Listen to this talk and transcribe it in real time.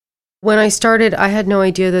When I started, I had no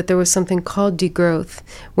idea that there was something called degrowth.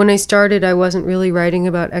 When I started, I wasn't really writing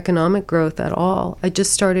about economic growth at all. I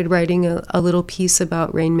just started writing a little piece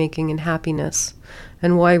about rainmaking and happiness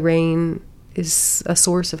and why rain is a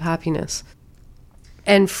source of happiness.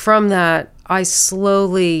 And from that, I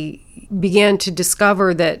slowly began to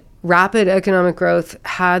discover that rapid economic growth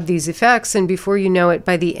had these effects. And before you know it,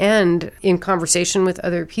 by the end, in conversation with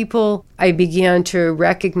other people, I began to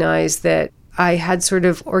recognize that I had sort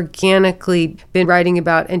of organically been writing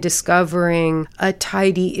about and discovering a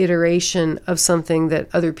tidy iteration of something that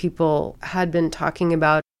other people had been talking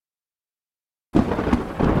about.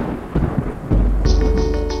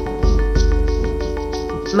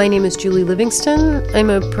 My name is Julie Livingston. I'm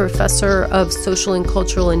a professor of social and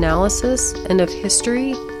cultural analysis and of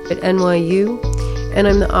history at NYU, and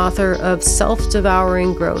I'm the author of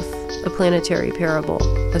Self-Devouring Growth, a Planetary Parable,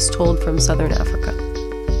 as told from Southern Africa.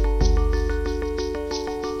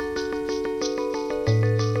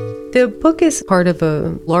 The book is part of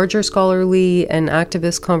a larger scholarly and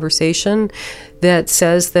activist conversation that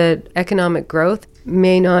says that economic growth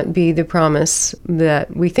may not be the promise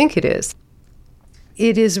that we think it is.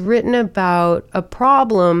 It is written about a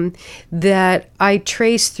problem that I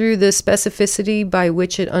trace through the specificity by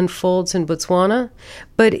which it unfolds in Botswana,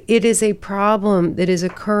 but it is a problem that is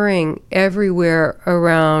occurring everywhere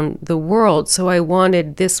around the world. So I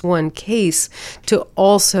wanted this one case to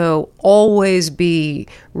also always be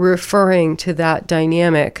referring to that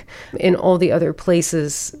dynamic in all the other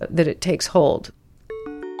places that it takes hold.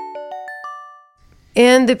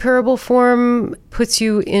 And the parable form puts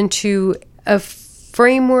you into a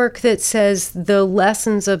framework that says the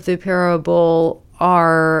lessons of the parable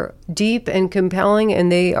are deep and compelling, and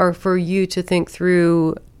they are for you to think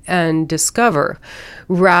through and discover,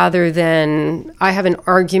 rather than I have an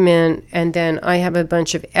argument and then I have a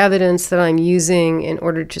bunch of evidence that I'm using in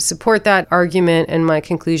order to support that argument, and my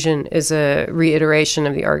conclusion is a reiteration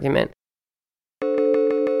of the argument.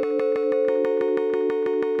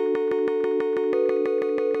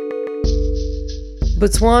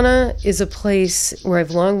 Botswana is a place where I've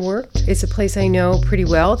long worked. It's a place I know pretty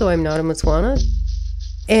well, though I'm not in Botswana.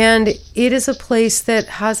 And it is a place that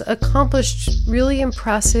has accomplished really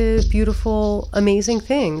impressive, beautiful, amazing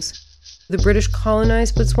things. The British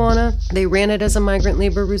colonized Botswana. They ran it as a migrant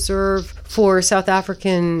labor reserve for South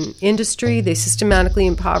African industry. They systematically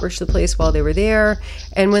impoverished the place while they were there.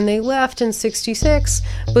 And when they left in 1966,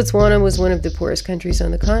 Botswana was one of the poorest countries on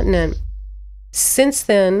the continent. Since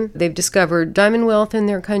then, they've discovered diamond wealth in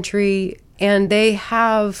their country, and they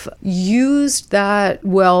have used that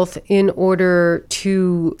wealth in order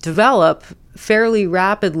to develop fairly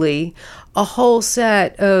rapidly a whole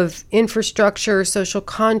set of infrastructure, social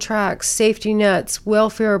contracts, safety nets,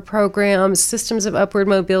 welfare programs, systems of upward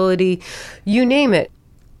mobility, you name it.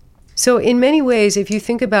 So in many ways, if you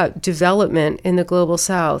think about development in the global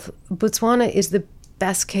South, Botswana is the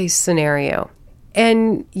best case scenario.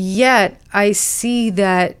 And yet I see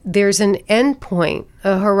that there's an end point,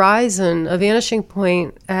 a horizon, a vanishing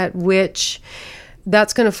point at which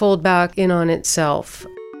that's going to fold back in on itself.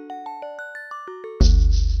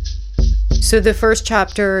 So the first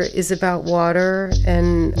chapter is about water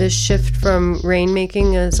and the shift from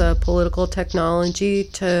rainmaking as a political technology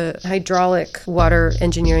to hydraulic water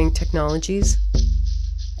engineering technologies.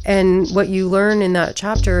 And what you learn in that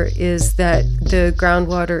chapter is that the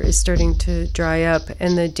groundwater is starting to dry up,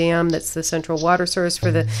 and the dam that's the central water source for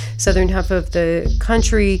the southern half of the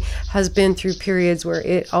country has been through periods where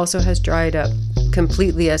it also has dried up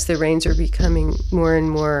completely as the rains are becoming more and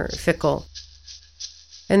more fickle.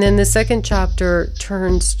 And then the second chapter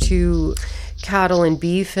turns to cattle and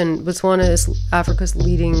beef, and Botswana is Africa's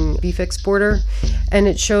leading beef exporter, and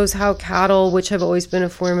it shows how cattle, which have always been a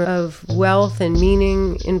form of wealth and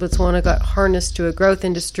meaning in Botswana, got harnessed to a growth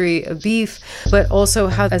industry of beef, but also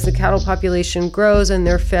how as the cattle population grows and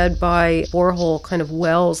they're fed by borehole kind of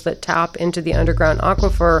wells that tap into the underground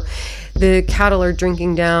aquifer, the cattle are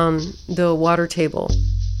drinking down the water table.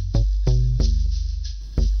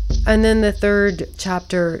 And then the third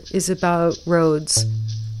chapter is about roads.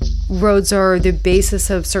 Roads are the basis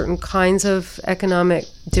of certain kinds of economic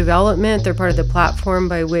development. They're part of the platform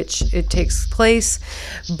by which it takes place,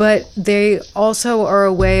 but they also are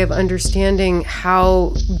a way of understanding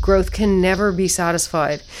how growth can never be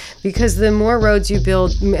satisfied, because the more roads you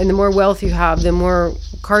build and the more wealth you have, the more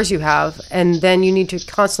cars you have, and then you need to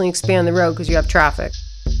constantly expand the road because you have traffic.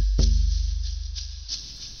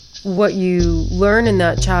 what you learn in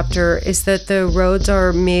that chapter is that the roads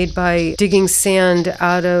are made by digging sand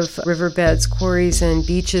out of riverbeds, quarries, and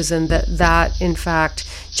beaches, and that in fact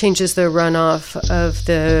changes the runoff of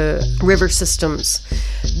the river systems,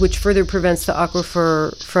 which further prevents the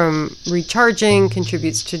aquifer from recharging,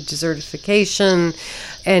 contributes to desertification,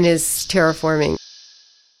 and is terraforming.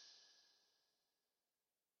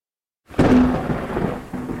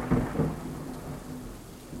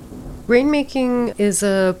 Rainmaking is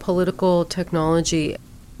a political technology.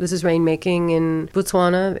 This is rainmaking in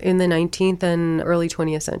Botswana in the 19th and early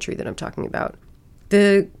 20th century that I'm talking about.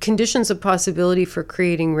 The conditions of possibility for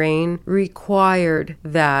creating rain required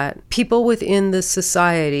that people within the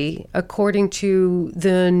society, according to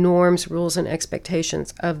the norms, rules, and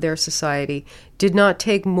expectations of their society, did not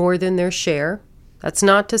take more than their share. That's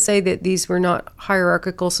not to say that these were not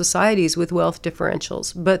hierarchical societies with wealth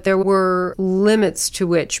differentials, but there were limits to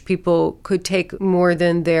which people could take more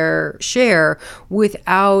than their share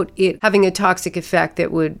without it having a toxic effect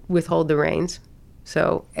that would withhold the rains.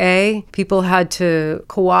 So, people had to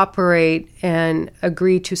cooperate and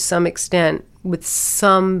agree to some extent with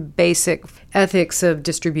some basic ethics of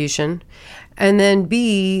distribution, and then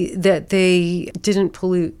B, that they didn't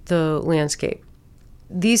pollute the landscape.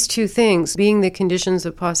 These two things, being the conditions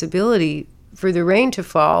of possibility for the rain to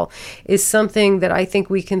fall, is something that I think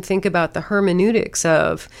we can think about the hermeneutics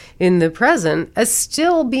of in the present as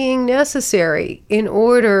still being necessary in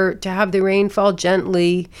order to have the rain fall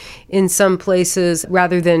gently in some places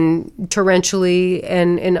rather than torrentially,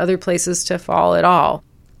 and in other places to fall at all.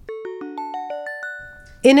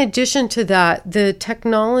 In addition to that, the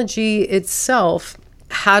technology itself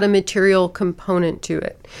had a material component to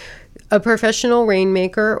it. A professional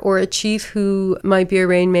rainmaker or a chief who might be a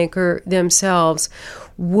rainmaker themselves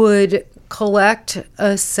would collect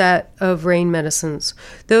a set of rain medicines.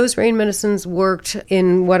 Those rain medicines worked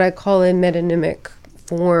in what I call a metonymic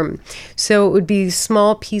form. So it would be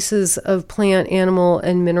small pieces of plant, animal,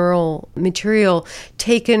 and mineral material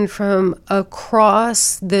taken from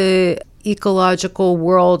across the ecological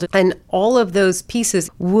world, and all of those pieces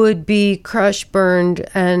would be crushed, burned,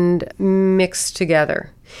 and mixed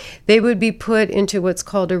together. They would be put into what's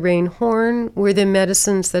called a rain horn, where the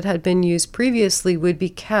medicines that had been used previously would be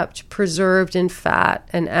kept preserved in fat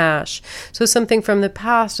and ash. So something from the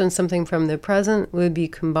past and something from the present would be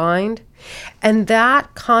combined. And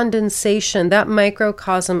that condensation, that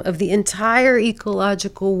microcosm of the entire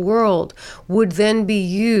ecological world, would then be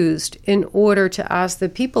used in order to ask the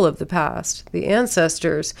people of the past, the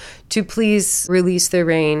ancestors, to please release the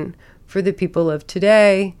rain for the people of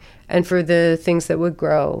today and for the things that would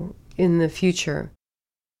grow in the future.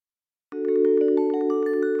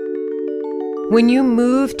 When you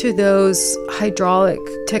move to those hydraulic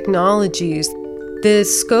technologies, the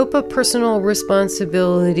scope of personal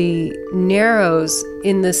responsibility narrows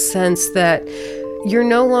in the sense that you're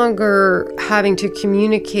no longer having to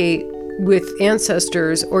communicate with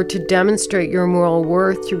ancestors or to demonstrate your moral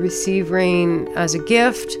worth to receive rain as a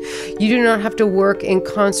gift. You do not have to work in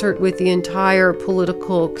concert with the entire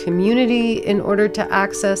political community in order to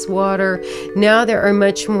access water. Now there are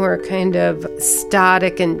much more kind of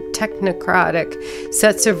static and technocratic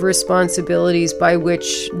sets of responsibilities by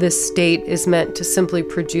which the state is meant to simply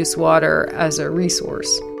produce water as a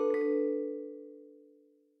resource.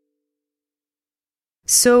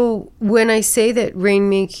 So when I say that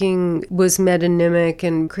rainmaking was metonymic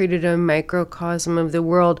and created a microcosm of the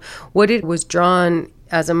world, what it was drawn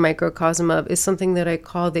as a microcosm of is something that I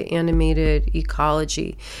call the animated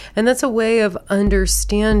ecology. And that's a way of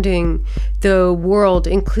understanding the world,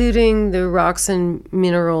 including the rocks and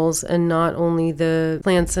minerals, and not only the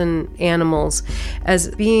plants and animals,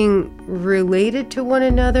 as being related to one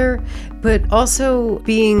another, but also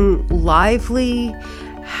being lively,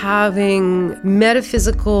 having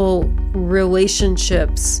metaphysical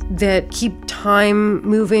relationships that keep time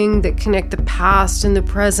moving, that connect the past and the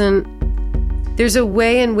present. There's a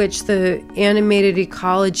way in which the animated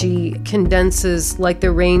ecology condenses, like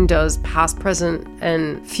the rain does, past, present,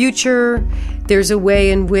 and future. There's a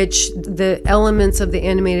way in which the elements of the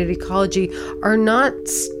animated ecology are not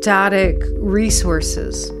static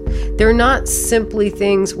resources. They're not simply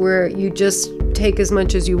things where you just take as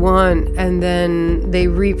much as you want and then they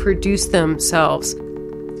reproduce themselves.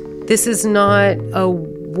 This is not a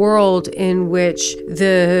world in which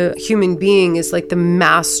the human being is like the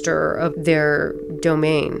master of their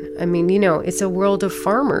domain. I mean, it's a world of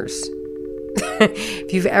farmers.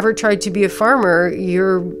 If you've ever tried to be a farmer,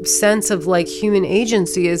 your sense of like human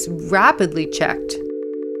agency is rapidly checked.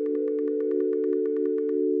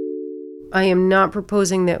 I am not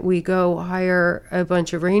proposing that we go hire a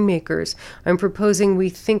bunch of rainmakers. I'm proposing we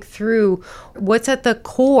think through what's at the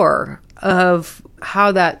core of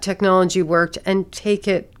how that technology worked and take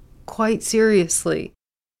it quite seriously.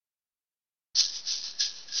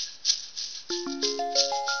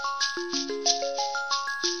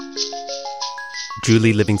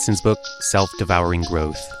 Julie Livingston's book, Self-Devouring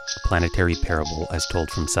Growth, A Planetary Parable as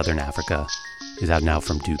Told from Southern Africa, is out now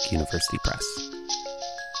from Duke University Press.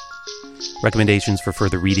 Recommendations for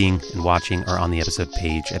further reading and watching are on the episode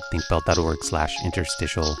page at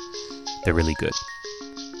thinkbelt.org/interstitial. They're really good.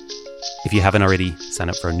 If you haven't already, sign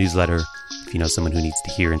up for our newsletter. If you know someone who needs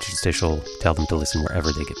to hear Interstitial, tell them to listen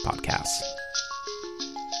wherever they get podcasts.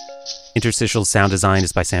 Interstitial's sound design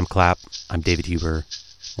is by Sam Clapp. I'm David Huber.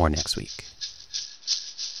 More next week.